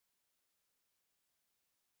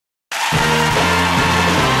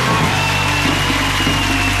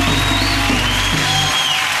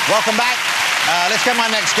Welcome back. Let's get my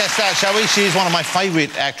next guest out, shall we? She's one of my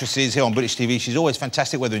favourite actresses here on British TV. She's always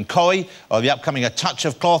fantastic, whether in Koi or the upcoming A Touch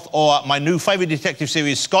of Cloth or my new favourite detective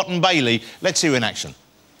series, Scott and Bailey. Let's see her in action.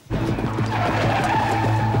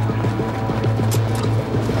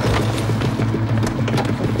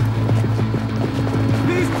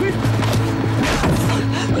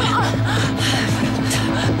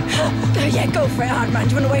 Yeah, go for it, hard man.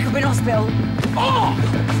 Do you want to wake up in hospital? Oh!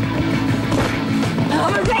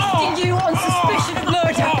 I'm arresting you on suspicion of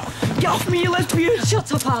murder. Get off me, you lesbian. Shut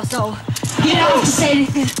up, arsehole. You don't have to say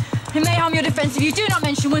anything. It may harm your defence if you do not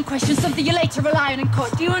mention one question, something you later rely on in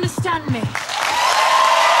court. Do you understand me?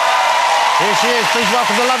 Here she is. Please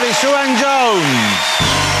welcome the lovely Suranne Jones.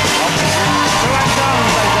 Suranne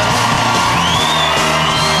Jones, ladies and gentlemen.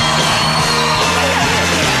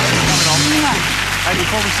 Hey,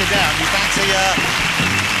 before we sit down, you fancy,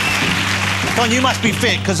 Come on, you must be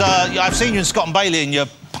fit, because I've seen you in Scott and Bailey and you're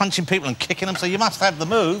punching people and kicking them, so you must have the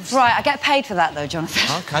moves. Right, I get paid for that, though, Jonathan.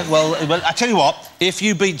 OK, well, I tell you what, if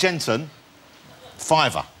you beat Jenson,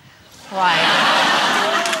 £5.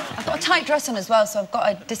 Right. I've got a tight dress on as well, so I've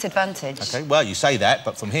got a disadvantage. OK, well, you say that,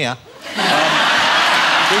 but from here...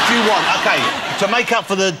 if you want, OK, to make up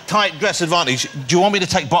for the tight dress advantage, do you want me to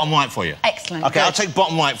take bottom right for you? Excellent. OK, I'll take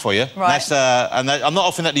bottom right for you. Right. That's, I'm not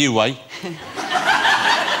offering that to you, Way.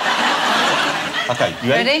 OK, you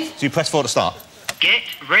ready? So you press forward to start. Get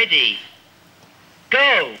ready.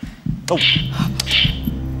 Go. Oh.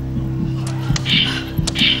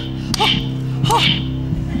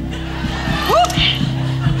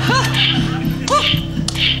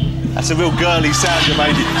 That's a real girly sound you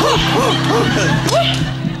made it.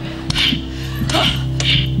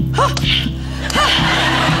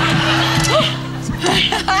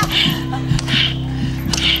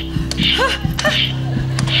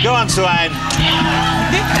 Go on, Suranne.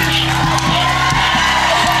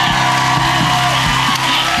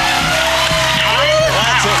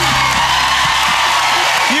 That's it.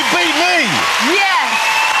 You beat me. Yes.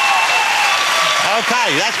 OK,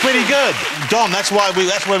 that's pretty good. Dom, that's where we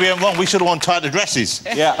went wrong. We should have worn tighter dresses.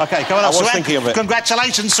 Yeah. OK, come on up, I was Suranne. thinking of it.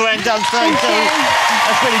 Congratulations, Suranne Jones.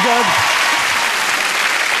 That's pretty good.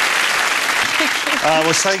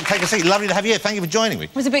 Well, take a seat. Lovely to have you here. Thank you for joining me.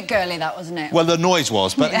 It was a bit girly, that, wasn't it? Well, the noise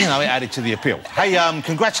was, but, you know, it added to the appeal. Hey,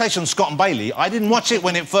 congratulations on Scott and Bailey. I didn't watch it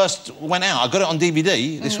when it first went out. I got it on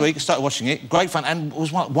DVD this week, started watching it. Great fun, and it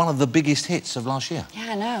was one of the biggest hits of last year.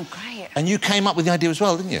 Yeah, I know, great. And you came up with the idea as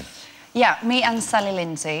well, didn't you? Yeah, me and Sally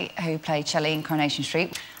Lindsay, who played Shelley in Coronation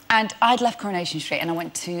Street. And I'd left Coronation Street and I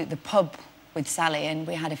went to the pub with Sally and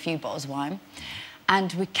we had a few bottles of wine.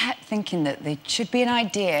 And we kept thinking that there should be an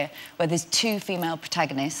idea where there's two female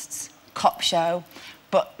protagonists, cop show,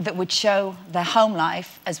 but that would show their home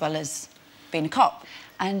life as well as being a cop.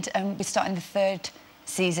 And we're starting the 3rd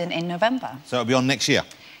season in November. So it'll be on next year?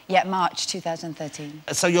 Yeah, March 2013.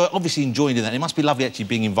 So you're obviously enjoying that. It must be lovely actually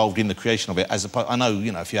being involved in the creation of it, as opposed... I know,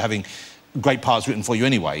 you know, if you're having great parts written for you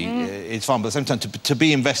anyway, it's fun, but at the same time, to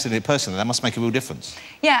be invested in it personally, that must make a real difference.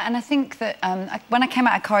 Yeah, and I think that when I came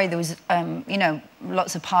out of Corrie, there was, you know,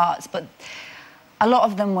 lots of parts, but a lot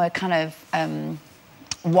of them were kind of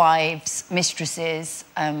wives, mistresses,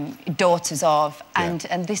 daughters of, and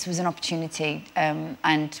this was an opportunity,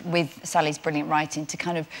 and with Sally's brilliant writing, to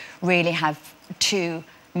kind of really have two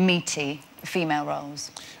meaty female roles.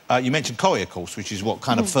 You mentioned Corrie, of course, which is what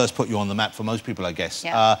kind of first put you on the map for most people, I guess.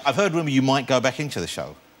 Yeah. I've heard rumour you might go back into the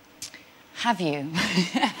show. Have you?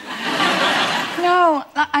 No,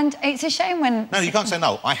 and it's a shame when... No, you can't say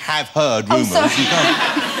no. I have heard rumours. Oh, sorry. You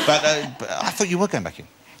can't... but I thought you were going back in.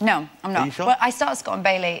 No, I'm not. Are you sure? But I start Scott and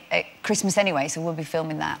Bailey at Christmas anyway, so we'll be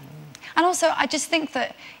filming that. And also, I just think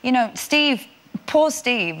that, you know, Steve, poor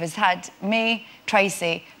Steve, has had me,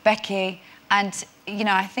 Tracy, Becky, and, you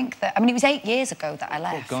know, I think that... I mean, it was 8 years ago that I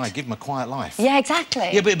left. Poor guy, give him a quiet life. Yeah, exactly.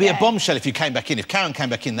 Yeah, but it'd be a bombshell if you came back in. If Karen came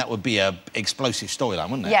back in, that would be an explosive storyline,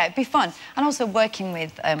 wouldn't it? Yeah, it'd be fun. And also working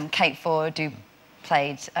with Kate Ford, who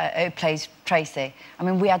plays Tracy. I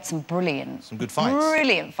mean, we had some brilliant... Some good fights.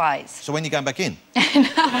 Brilliant fights. So when are you going back in? No,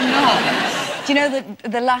 I'm not. Do you know that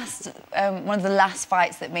the last... one of the last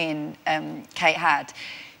fights that me and Kate had,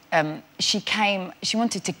 she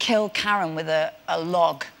wanted to kill Karen with a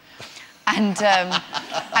log. And,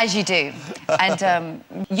 as you do. And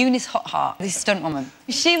Eunice Hotheart, this stunt woman,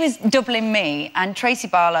 she was doubling me, and Tracy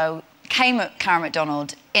Barlow came at Karen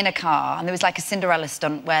MacDonald in a car, and there was like a Cinderella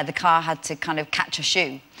stunt where the car had to kind of catch a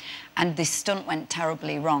shoe. And this stunt went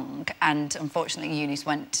terribly wrong, and unfortunately Eunice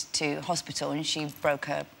went to hospital and she broke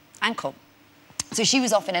her ankle. So she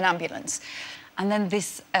was off in an ambulance. And then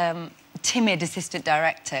this timid assistant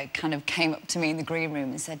director kind of came up to me in the green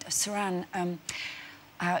room and said, Suranne,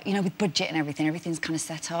 you know, with budget and everything, everything's kind of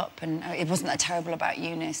set up, and it wasn't that terrible about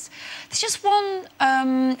Eunice. There's just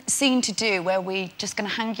one scene to do where we're just going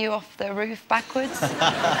to hang you off the roof backwards.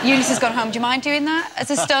 Eunice has gone home. Do you mind doing that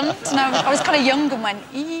as a stunt? And I was kind of young and went,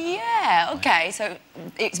 yeah, OK. So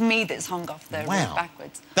it's me that's hung off the roof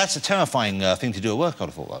backwards. That's a terrifying thing to do at work, I'd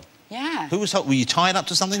have thought, though. Yeah. Who was... Were you tied up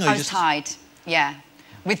to something? Or I was tied, yeah.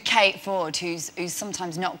 With Kate Ford, who's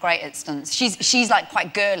sometimes not great at stunts. She's like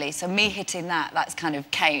quite girly, so me hitting that's kind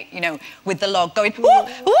of Kate, you know, with the log going, ooh,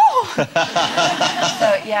 ooh.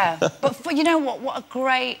 So yeah, but you know what a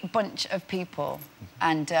great bunch of people,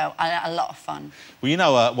 and a lot of fun. Well, you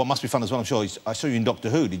know what must be fun as well, I'm sure, I saw you in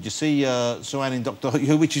Doctor Who. Did you see Suranne in Doctor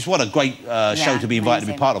Who, which is what a great show to be invited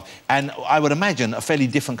to be part of. And I would imagine a fairly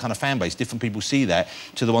different kind of fan base, different people see that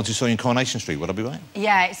to the ones who saw you in Coronation Street, would I be right?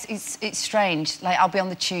 Yeah, it's strange. Like, I'll be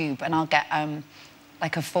on the tube and I'll get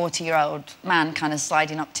like a 40-year-old man kind of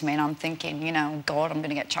sliding up to me, and I'm thinking, you know, God, I'm going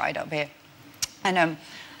to get tried up here.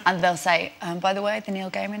 And they'll say, by the way, the Neil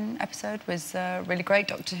Gaiman episode was really great,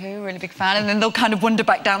 Doctor Who, really big fan. And then they'll kind of wander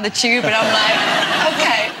back down the tube, and I'm like,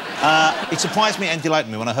 OK. It surprised me and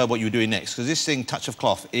delighted me when I heard what you were doing next, because this thing, Touch of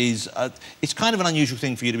Cloth, is... it's kind of an unusual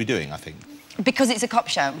thing for you to be doing, I think. Because it's a cop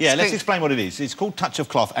show. Yeah, let's explain what it is. It's called Touch of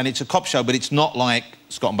Cloth, and it's a cop show, but it's not like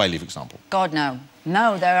Scott and Bailey, for example. God, no.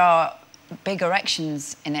 No, there are big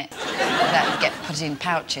erections in it that get put in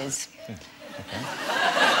pouches. Okay.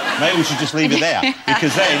 Maybe we should just leave it there,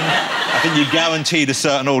 because then I think you're guaranteed a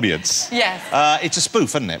certain audience. Yes. It's a spoof,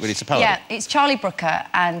 isn't it? Really, it's a parody. Yeah, it's Charlie Brooker,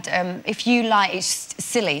 and if you like... It's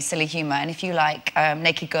silly humour, and if you like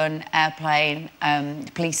Naked Gun, Airplane,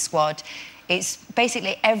 Police Squad, it's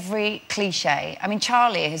basically every cliché. I mean,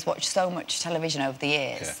 Charlie has watched so much television over the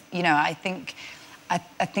years. Yeah. You know, I think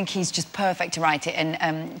he's just perfect to write it,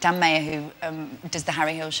 and Dan Mayer, who does the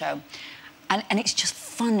Harry Hill show. And it's just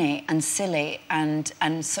funny and silly and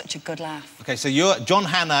such a good laugh. OK, so John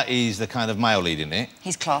Hannah is the kind of male lead in it.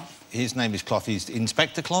 He's Cloth. His name is Cloth. He's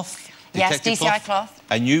Inspector Cloth? Yes, DCI Cloth.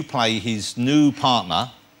 And you play his new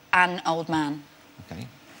partner... An Old Man. OK.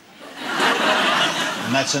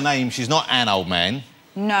 And that's her name. She's not An Old Man.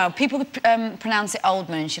 No, people pronounce it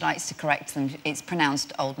Oldman. She likes to correct them. It's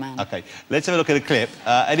pronounced Old Man. OK, let's have a look at a clip.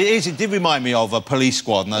 And it did remind me of a Police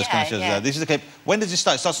Squad and those kind of shows. Yeah. This is the clip. When does it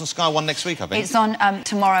start? It starts on Sky One next week, I think. It's on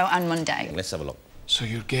tomorrow and Monday. Yeah, let's have a look. So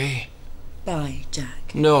you're gay? Bye,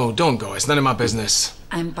 Jack. No, don't go. It's none of my business.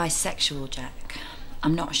 I'm bisexual, Jack.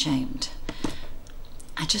 I'm not ashamed.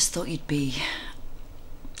 I just thought you'd be...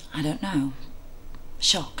 I don't know...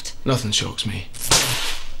 shocked. Nothing shocks me.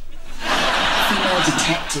 Female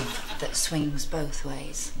detective that swings both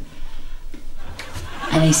ways.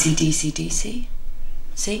 An AC/DC?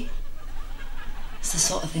 See? It's the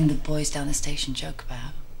sort of thing the boys down the station joke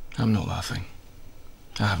about. I'm not laughing.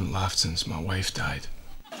 I haven't laughed since my wife died.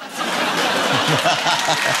 That's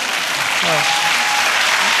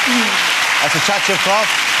a Touch of Cloth.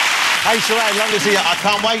 Hey, Suranne, lovely to see you. I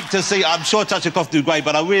can't wait to see... I'm sure Touch of Cloth do great,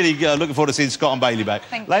 but I'm really looking forward to seeing Scott and Bailey back.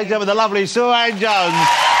 Thank you. Ladies and gentlemen, the lovely Suranne Jones.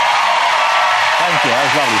 Thank you, that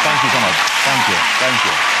was lovely. Thank you so much. Thank you, thank you.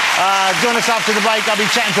 Join us after the break. I'll be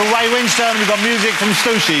chatting to Ray Winstone. We've got music from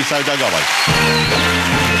Stooshe, so don't go away.